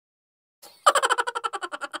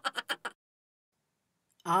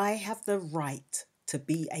I Have the Right to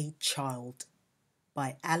Be a Child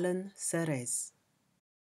by Alain Serres.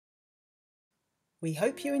 We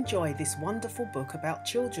hope you enjoy this wonderful book about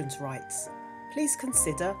children's rights. Please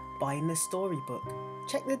consider buying the storybook.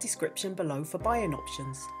 Check the description below for buying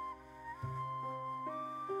options.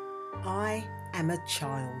 I am a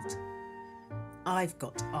child. I've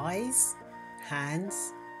got eyes,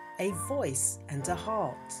 hands, a voice and a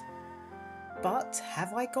heart. But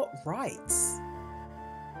have I got rights?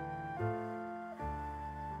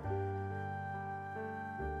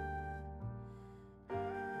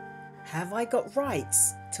 Have I got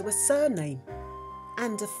rights to a surname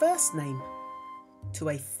and a first name? To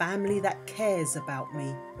a family that cares about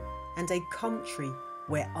me and a country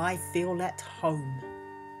where I feel at home?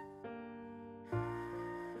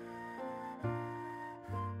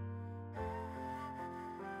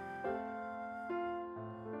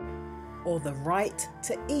 Or the right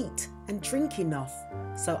to eat and drink enough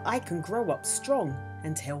so I can grow up strong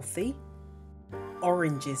and healthy?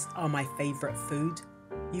 Oranges are my favourite food.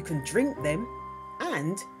 You can drink them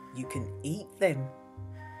and you can eat them.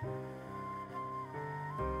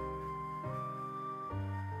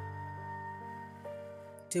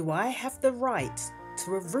 Do I have the right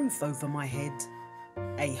to a roof over my head?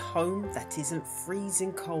 A home that isn't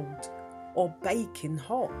freezing cold or baking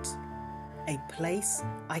hot? A place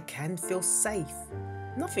I can feel safe,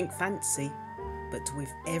 nothing fancy, but with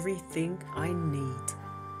everything I need.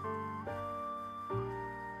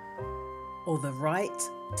 Or the right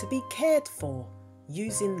to be cared for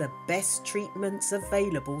using the best treatments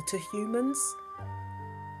available to humans?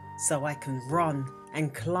 So I can run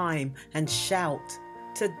and climb and shout,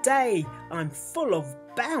 "Today I'm full of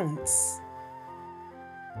bounce!"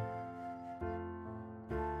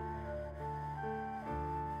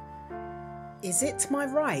 Is it my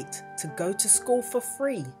right to go to school for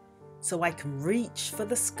free so I can reach for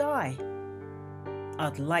the sky?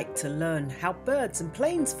 I'd like to learn how birds and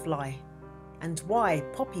planes fly and why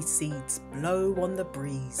poppy seeds blow on the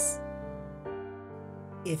breeze.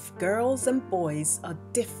 If girls and boys are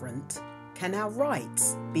different, can our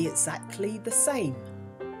rights be exactly the same?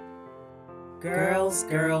 Girls,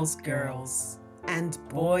 girls, girls, and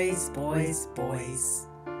boys, boys, boys.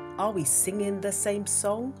 Are we singing the same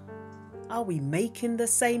song? Are we making the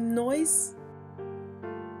same noise?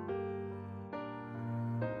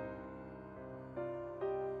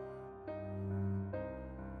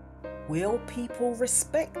 Will people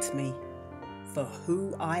respect me for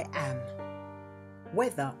who I am?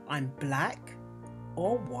 Whether I'm black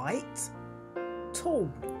or white,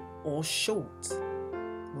 tall or short,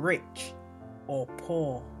 rich or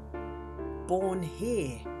poor, born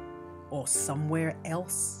here or somewhere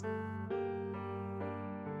else?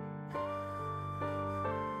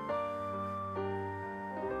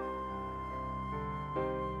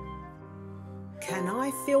 Can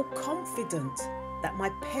I feel confident that my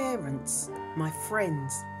parents, my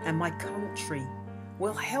friends and my country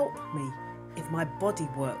will help me if my body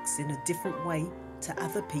works in a different way to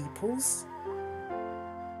other people's?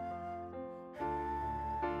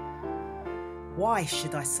 Why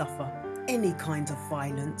should I suffer any kind of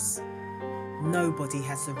violence? Nobody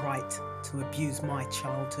has the right to abuse my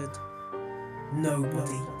childhood.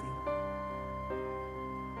 Nobody.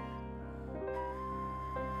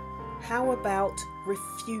 How about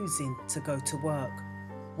refusing to go to work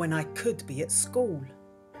when I could be at school?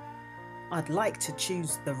 I'd like to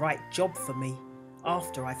choose the right job for me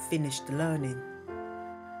after I've finished learning.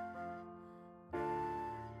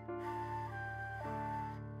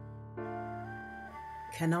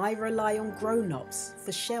 Can I rely on grown-ups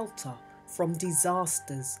for shelter from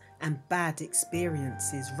disasters and bad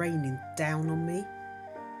experiences raining down on me?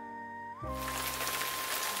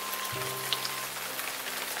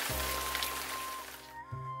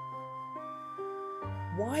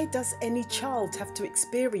 Why does any child have to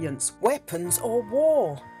experience weapons or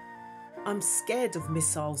war? I'm scared of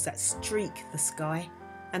missiles that streak the sky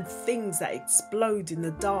and things that explode in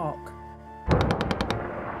the dark.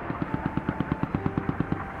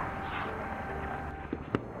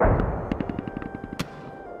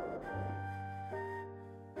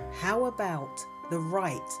 How about the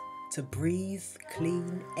right to breathe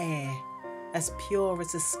clean air, as pure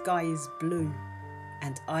as the sky is blue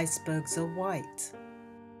and icebergs are white?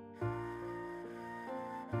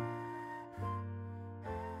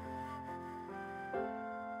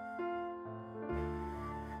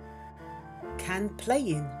 Can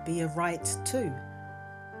playing be a right too?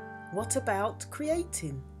 What about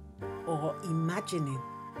creating or imagining?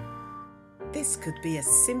 This could be as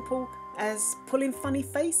simple as pulling funny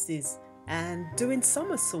faces and doing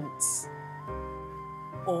somersaults.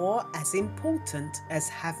 or as important as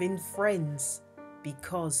having friends,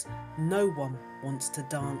 because no one wants to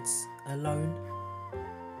dance alone.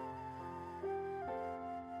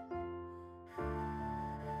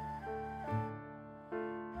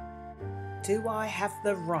 Do I have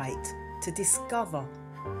the right to discover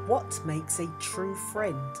what makes a true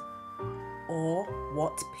friend, or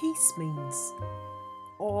what peace means,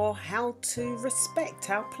 or how to respect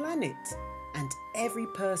our planet and every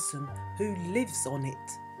person who lives on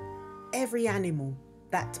it, every animal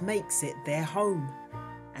that makes it their home,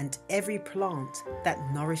 and every plant that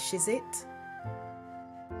nourishes it?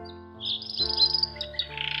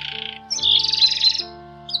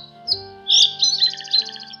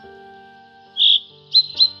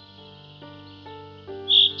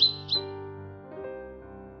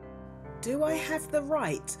 Do I have the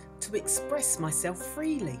right to express myself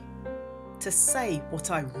freely? To say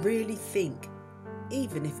what I really think,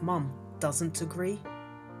 even if Mum doesn't agree?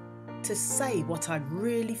 To say what I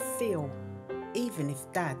really feel, even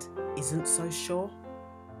if Dad isn't so sure?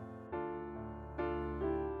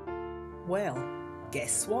 Well,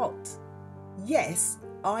 guess what? Yes,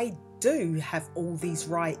 I do have all these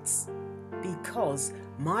rights, because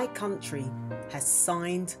my country has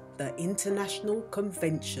signed the International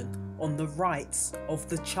Convention on the Rights of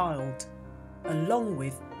the Child, along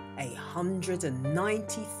with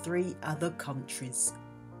 193 other countries,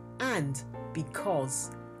 and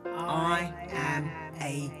because I am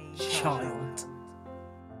a child.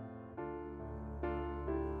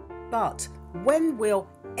 But when will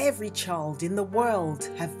every child in the world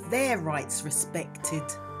have their rights respected?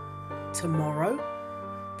 Tomorrow?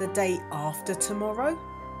 The day after tomorrow?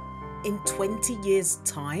 In 20 years'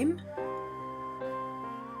 time?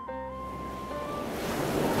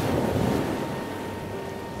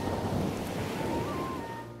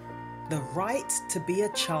 The right to be a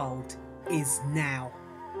child is now,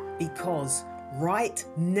 because right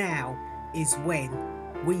now is when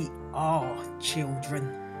we are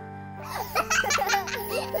children.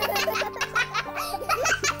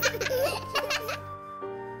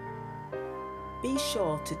 Be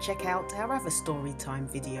sure to check out our other Storytime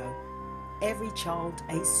video, Every Child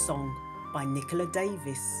a Song by Nicola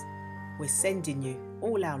Davis. We're sending you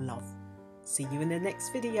all our love. See you in the next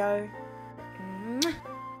video.